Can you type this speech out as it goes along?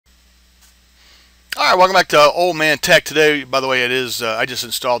Alright, welcome back to Old Man Tech. Today, by the way, it is I just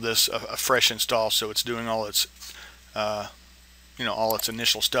installed this, a fresh install, so it's doing all its all its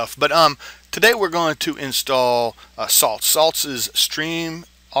initial stuff. But today we're going to install SALTS. SALTS is Stream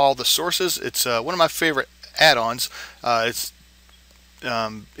All the Sources. It's one of my favorite add-ons. It's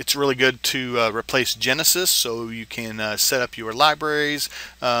really good to replace Genesis, so you can set up your libraries,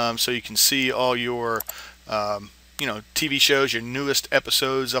 so you can see all your TV shows, your newest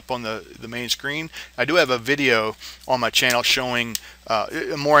episodes up on the main screen. I do have a video on my channel showing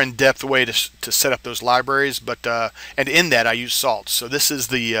a more in-depth way to set up those libraries, but and in that I use SALTS. So this is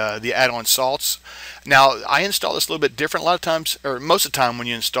the add-on SALTS. Now I install this a little bit different. A lot of times, or most of the time, when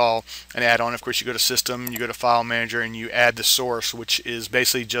you install an add-on, of course you go to System, you go to File Manager, and you add the source, which is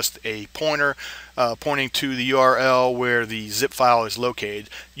basically just a pointer pointing to the URL where the zip file is located.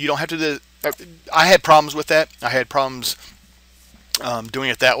 You don't have to do. I had problems with that. I had problems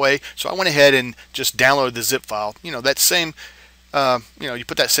doing it that way, so I went ahead and just downloaded the zip file. That same, you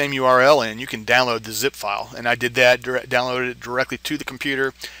put that same URL in, you can download the zip file, and I did that. Downloaded it directly to the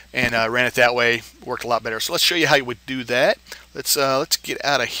computer and ran it that way. Worked a lot better. So let's show you how you would do that. Let's get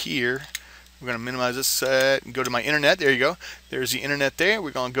out of here. We're going to minimize this set and go to my internet. There you go. There's the internet there.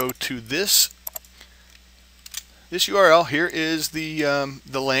 We're going to go to this URL. Here is the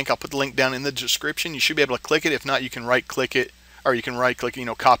link. I'll put the link down in the description. You should be able to click it. If not, you can right click it, or you can right click,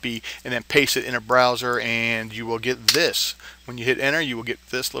 copy and then paste it in a browser, and you will get this. When you hit enter, you will get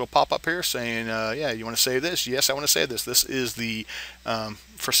this little pop-up here saying, yeah, you want to save this? Yes, I want to save this. This is the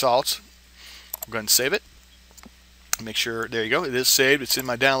for SALTS. I'm going to save it. Make sure, there you go, it is saved. It's in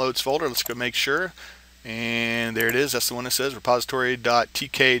my downloads folder. Let's go make sure. And there it is. That's the one that says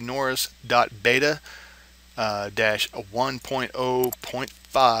repository.tknorris.beta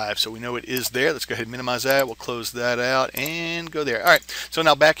 -1.0.5. So we know it is there. Let's go ahead and minimize that. We'll close that out and go there. Alright, so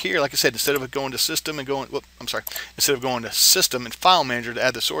now back here, like I said, instead of going to System and instead of going to System and File Manager to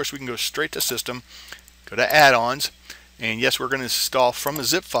add the source, we can go straight to System, go to Add-ons, and yes, we're going to install from a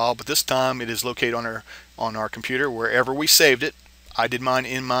zip file, but this time it is located on our computer wherever we saved it. I did mine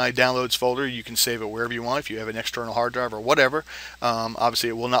in my downloads folder. You can save it wherever you want if you have an external hard drive or whatever. Obviously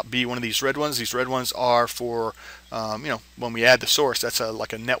it will not be one of these red ones. These red ones are for when we add the source. That's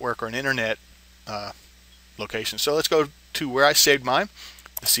like a network or an internet location. So let's go to where I saved mine,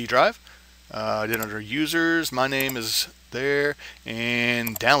 the C drive. I did under users, my name is there,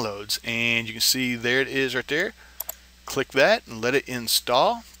 and downloads, and you can see there it is right there. Click that and let it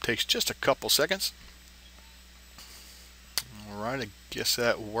install. Takes just a couple seconds. Alright, I guess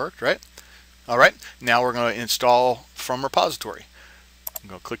that worked, right? Alright, now we're going to install from repository. I'm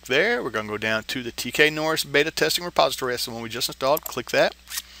going to click there. We're going to go down to the TK Norris beta testing repository. That's the one we just installed. Click that.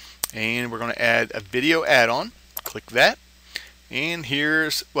 And we're going to add a video add-on. Click that. And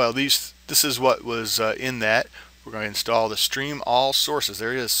here's, well, this is what was in that. We're going to install the Stream All Sources.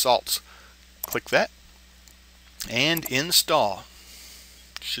 There it is, SALTS. Click that. And install.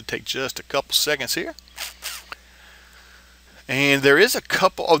 Should take just a couple seconds here. And there is a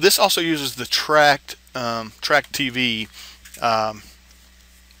couple. Oh, this also uses the Track TV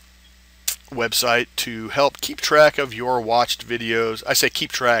website to help keep track of your watched videos. I say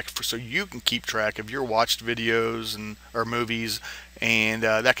keep track so you can keep track of your watched videos or movies and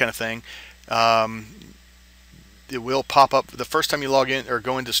that kind of thing. It will pop up the first time you log in or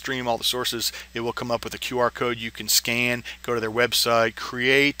go into Stream All the Sources. It will come up with a QR code you can scan. Go to their website,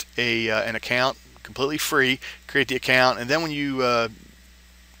 create an account. Completely free. Create the account, and then when you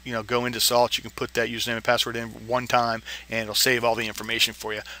go into SALTS, you can put that username and password in one time, and it'll save all the information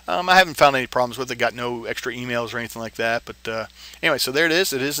for you. I haven't found any problems with it. Got no extra emails or anything like that. But anyway, so there it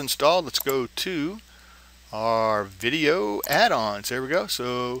is. It is installed. Let's go to our video add-ons. There we go.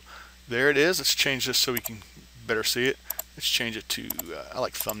 So there it is. Let's change this so we can better see it. Let's change it to I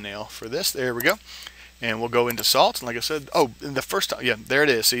like thumbnail for this. There we go. And we'll go into SALTS, and like I said, oh, the first time, yeah, there it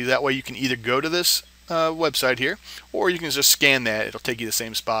is. See, that way you can either go to this website here, or you can just scan that. It'll take you to the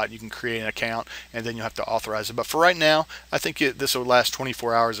same spot. You can create an account, and then you'll have to authorize it. But for right now, I think this will last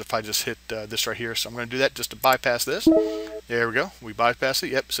 24 hours if I just hit this right here. So I'm going to do that just to bypass this. There we go. We bypass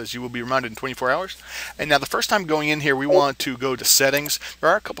it. Yep, it says you will be reminded in 24 hours. And now the first time going in here, we want to go to settings. There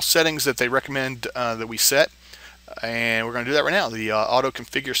are a couple settings that they recommend that we set, and we're going to do that right now. The auto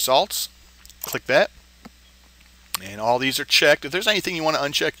configure SALTS. Click that. And all these are checked. If there's anything you want to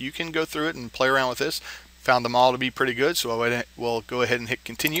uncheck, you can go through it and play around with this. Found them all to be pretty good, so we'll go ahead and hit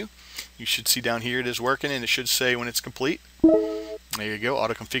continue. You should see down here it is working, and it should say when it's complete. There you go,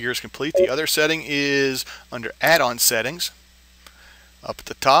 auto configure is complete. The other setting is under add-on settings. Up at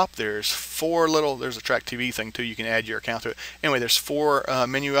the top, there's there's a Track TV thing too. You can add your account to it. Anyway, there's 4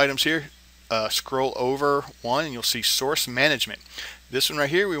 menu items here. scroll over one and you'll see source management. This one right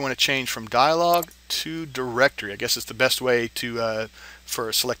here, we want to change from dialog to directory. I guess it's the best way to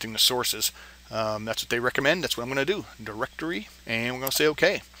for selecting the sources. That's what they recommend. That's what I'm going to do. Directory, and we're going to say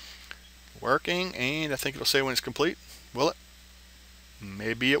OK. Working, and I think it'll say when it's complete. Will it?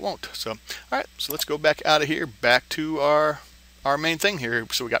 Maybe it won't. So, all right. So let's go back out of here, back to our main thing here.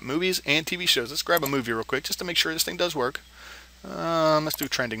 So we got movies and TV shows. Let's grab a movie real quick just to make sure this thing does work. Let's do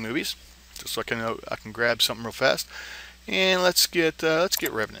trending movies, just so I can grab something real fast. And let's get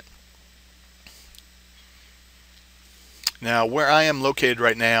Revenant. Now, where I am located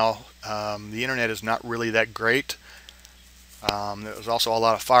right now, the internet is not really that great. There's also a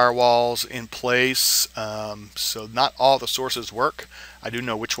lot of firewalls in place, so not all the sources work. I do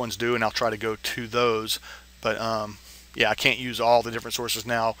know which ones do, and I'll try to go to those. But yeah, I can't use all the different sources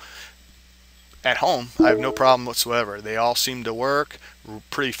now. At home, I have no problem whatsoever. They all seem to work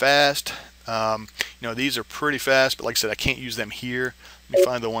pretty fast. You know, these are pretty fast, but like I said, I can't use them here. Let me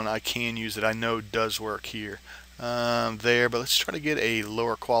find the one I can use that I know does work here. There, but let's try to get a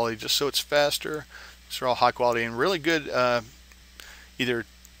lower quality just so it's faster. These are all high quality and really good, either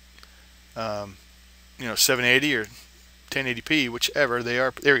you know, 780 or 1080p, whichever they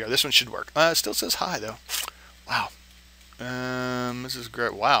are. There we go. This one should work. It still says high though. Wow. This is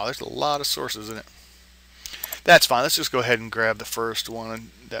great. Wow, there's a lot of sources in it. That's fine. Let's just go ahead and grab the first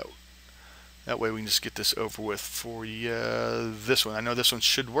one. That way we can just get this over with for you. This one. I know this one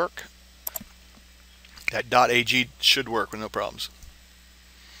should work. That .ag should work with no problems.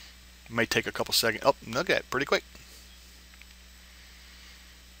 It may take a couple seconds. Oh, okay, pretty quick.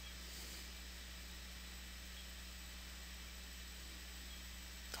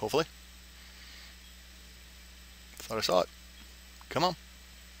 Hopefully. Thought I saw it. Come on.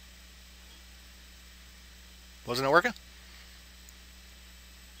 Wasn't it working?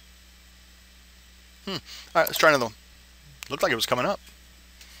 Alright, let's try another one. Looked like it was coming up.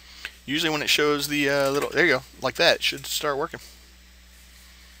 Usually when it shows the little, there you go, like that, it should start working.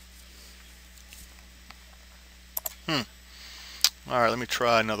 Alright, let me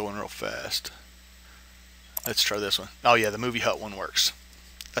try another one real fast. Let's try this one. Oh yeah, the Movie Hut one works.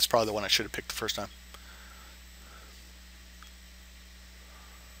 That's probably the one I should have picked the first time.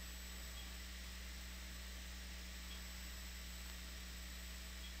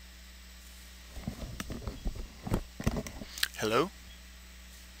 Hello?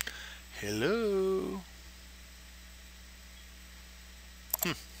 Hello?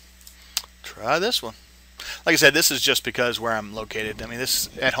 Try this one. Like I said, this is just because where I'm located. I mean, this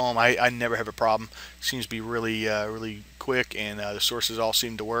at home, I never have a problem. It seems to be really, really quick, and the sources all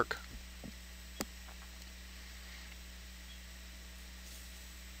seem to work.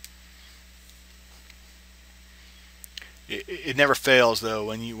 It never fails though.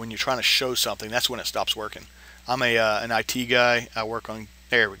 When you're trying to show something, that's when it stops working. I'm an IT guy. I work on,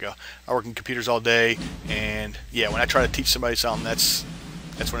 there we go. I work on computers all day, and yeah, when I try to teach somebody something, that's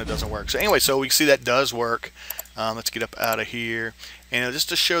when it doesn't work. So anyway, so we see that does work. Let's get up out of here, and just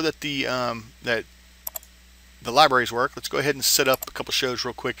to show that the libraries work, let's go ahead and set up a couple shows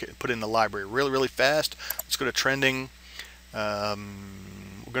real quick and put in the library really fast. Let's go to trending. We're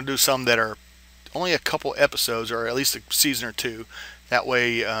going to do some that are only a couple episodes, or at least a season or two. That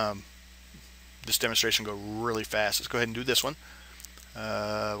way this demonstration will go really fast. Let's go ahead and do this one.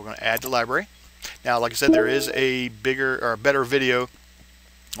 We're going to add the library. Now, like I said, there is a bigger or a better video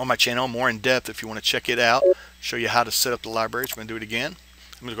on my channel, more in depth, if you want to check it out. Show you how to set up the library. So I'm going to do it again.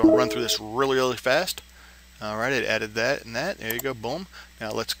 I'm just going to run through this really fast. Alright, it added that and that. There you go, boom.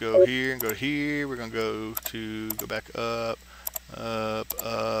 Now let's go here and go here. We're going to go back up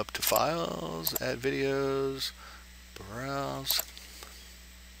to files, add videos, browse.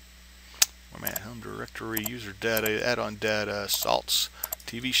 Where am I at? Home directory, user data, add-on data, SALTS,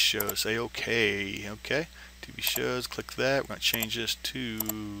 TV shows, say OK. Okay, TV shows, click that. We're going to change this to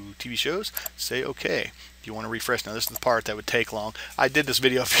TV shows, say OK. If you want to refresh, now this is the part that would take long. I did this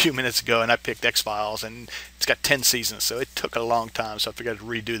video a few minutes ago and I picked X-Files, and it's got 10 seasons, so it took a long time, so I figured I'd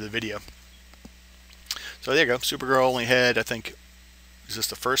redo the video. So there you go. Supergirl only had, I think, is this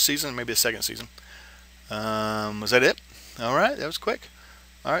the first season? Maybe the second season. Was that it? Alright, that was quick.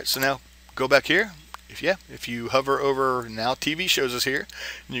 Alright, so now go back here. If you hover over, now TV shows is here,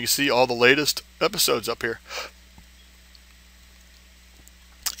 and you can see all the latest episodes up here.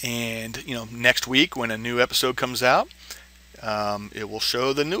 And you know, next week when a new episode comes out, it will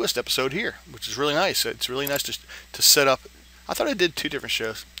show the newest episode here, which is really nice. It's really nice to set up. I thought I did 2 different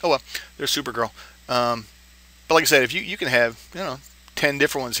shows. Oh well, there's Supergirl. But like I said, if you can have, you know, 10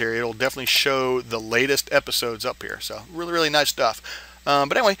 different ones here, it'll definitely show the latest episodes up here. So really nice stuff.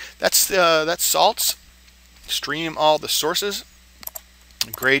 But anyway, that's SALTS. Stream all the sources.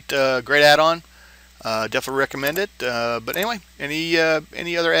 Great great add-on. Definitely recommend it. But anyway, any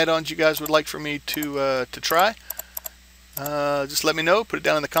other add-ons you guys would like for me to try, just let me know. Put it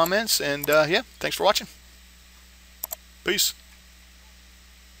down in the comments. And yeah, thanks for watching. Peace.